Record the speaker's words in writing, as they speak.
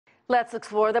Let's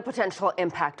explore the potential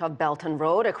impact of Belt and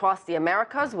Road across the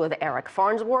Americas with Eric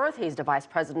Farnsworth. He's the Vice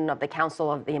President of the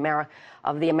Council of the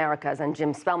Americas, and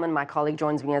Jim Spellman, my colleague,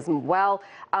 joins me as well.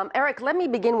 Eric, let me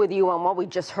begin with you on what we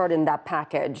just heard in that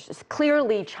package.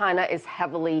 Clearly, China is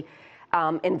heavily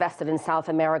invested in South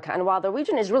America, and while the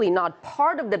region is really not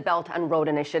part of the Belt and Road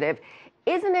Initiative,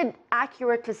 isn't it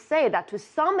accurate to say that to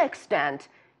some extent,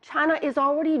 China is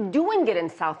already doing it in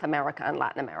South America and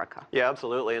Latin America? Yeah,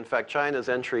 absolutely. In fact, China's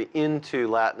entry into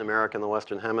Latin America and the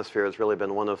Western Hemisphere has really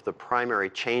been one of the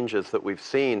primary changes that we've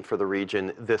seen for the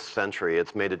region this century.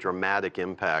 It's made a dramatic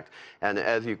impact. And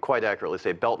as you quite accurately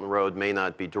say, Belt and Road may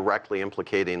not be directly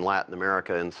implicating Latin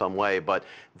America in some way, but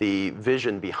the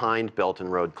vision behind Belt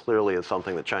and Road clearly is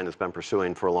something that China's been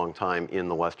pursuing for a long time in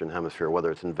the Western Hemisphere,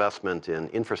 whether it's investment in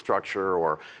infrastructure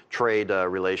or trade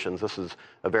relations. This is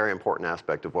a very important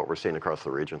aspect of what we're seeing across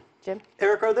the region. Jim?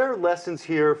 Eric, are there lessons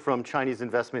here from Chinese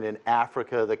investment in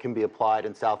Africa that can be applied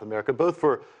in South America, both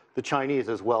for the Chinese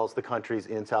as well as the countries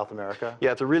in South America?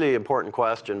 Yeah, it's a really important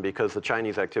question because the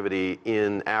Chinese activity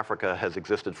in Africa has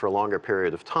existed for a longer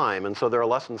period of time, and so there are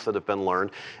lessons that have been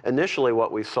learned. Initially,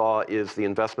 what we saw is the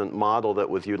investment model that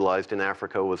was utilized in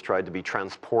Africa was tried to be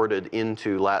transported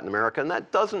into Latin America, and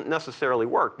that doesn't necessarily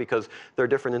work because there are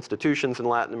different institutions in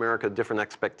Latin America, different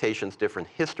expectations, different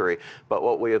history. But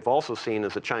what we have also seen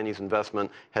is the Chinese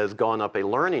investment has gone up a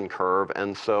learning curve,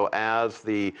 and so as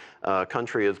the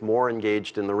country is more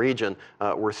engaged in the region,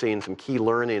 we're seeing some key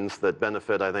learnings that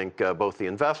benefit, I think, both the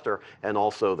investor and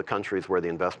also the countries where the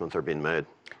investments are being made.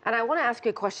 And I want to ask you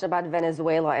a question about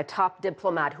Venezuela. A top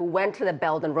diplomat who went to the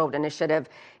Belt and Road Initiative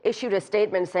issued a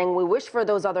statement saying, "We wish for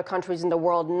those other countries in the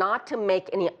world not to make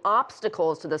any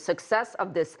obstacles to the success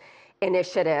of this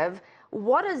initiative."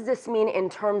 What does this mean in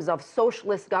terms of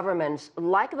socialist governments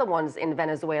like the ones in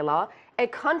Venezuela, a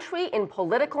country in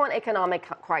political and economic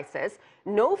crisis,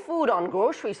 no food on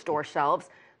grocery store shelves?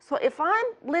 So if I'm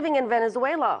living in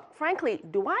Venezuela, frankly,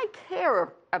 do I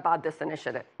care about this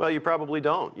initiative? Well, you probably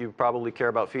don't. You probably care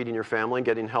about feeding your family,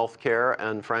 getting health care,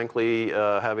 and frankly,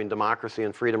 having democracy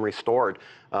and freedom restored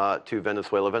to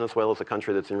Venezuela. Venezuela is a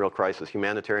country that's in real crisis,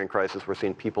 humanitarian crisis. We're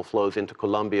seeing people flows into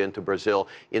Colombia, into Brazil,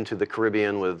 into the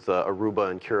Caribbean with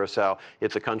Aruba and Curacao.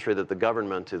 It's a country that the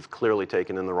government is clearly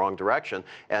taken in the wrong direction,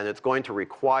 and it's going to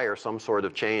require some sort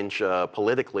of change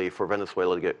politically for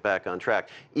Venezuela to get back on track.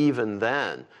 Even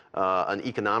then, an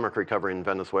economic recovery in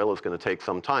Venezuela is going to take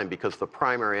some time because the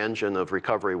primary engine of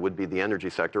recovery would be the energy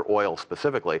sector, oil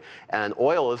specifically. And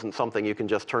oil isn't something you can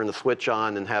just turn the switch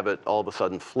on and have it all of a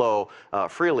sudden flow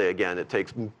freely again. It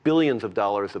takes billions of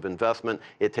dollars of investment.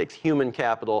 It takes human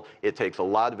capital. It takes a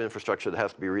lot of infrastructure that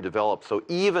has to be redeveloped. So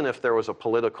even if there was a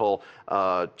political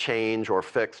change or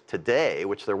fix today,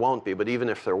 which there won't be, but even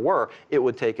if there were, it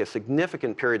would take a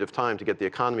significant period of time to get the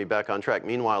economy back on track.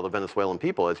 Meanwhile, the Venezuelan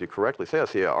people, as you correctly say,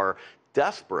 Asieh, are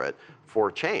desperate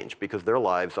for change because their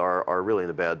lives are really in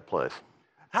a bad place.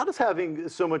 How does having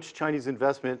so much Chinese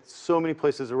investment, so many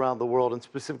places around the world, and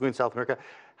specifically in South America,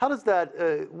 how does that,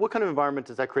 what kind of environment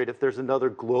does that create if there's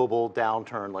another global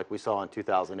downturn like we saw in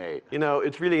 2008? You know,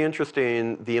 it's really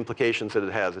interesting the implications that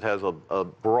it has. It has a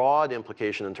broad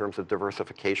implication in terms of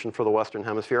diversification for the Western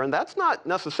Hemisphere, and that's not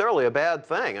necessarily a bad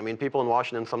thing. I mean, people in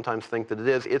Washington sometimes think that it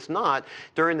is. It's not.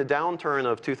 During the downturn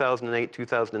of 2008,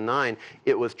 2009,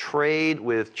 it was trade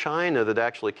with China that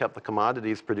actually kept the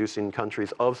commodities producing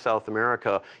countries of South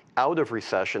America out of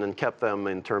recession and kept them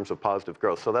in terms of positive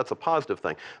growth. So that's a positive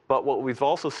thing. But what we've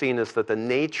also seen is that the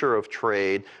nature of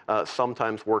trade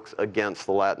sometimes works against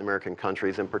the Latin American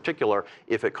countries, in particular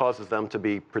if it causes them to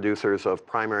be producers of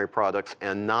primary products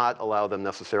and not allow them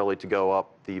necessarily to go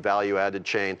up the value-added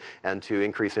chain and to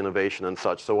increase innovation and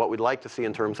such. So what we'd like to see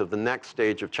in terms of the next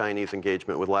stage of Chinese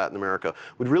engagement with Latin America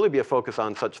would really be a focus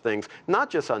on such things, not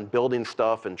just on building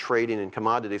stuff and trading in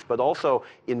commodities, but also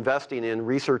investing in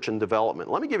research and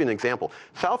development. Let me give you an example.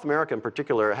 South America in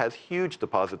particular has huge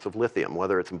deposits of lithium,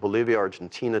 whether it's in Bolivia,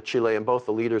 Argentina, Chile, and both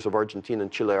the leaders of Argentina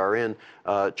and Chile are in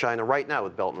China right now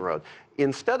with Belt and Road.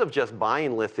 Instead of just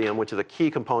buying lithium, which is a key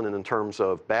component in terms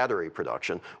of battery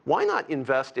production, why not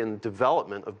invest in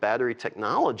development of battery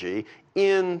technology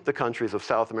in the countries of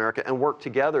South America and work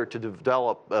together to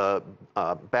develop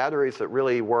batteries that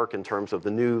really work in terms of the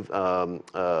new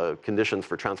conditions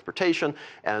for transportation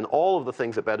and all of the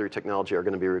things that battery technology are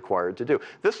going to be required to do.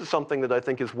 This is something that I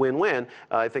think is win-win.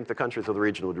 I think the countries of the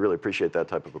region would really appreciate that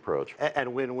type of approach.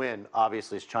 And win-win,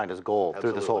 obviously, is China's goal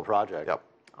through this whole project. Yep.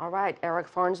 All right, Eric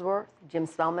Farnsworth, Jim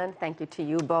Spellman, thank you to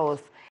you both.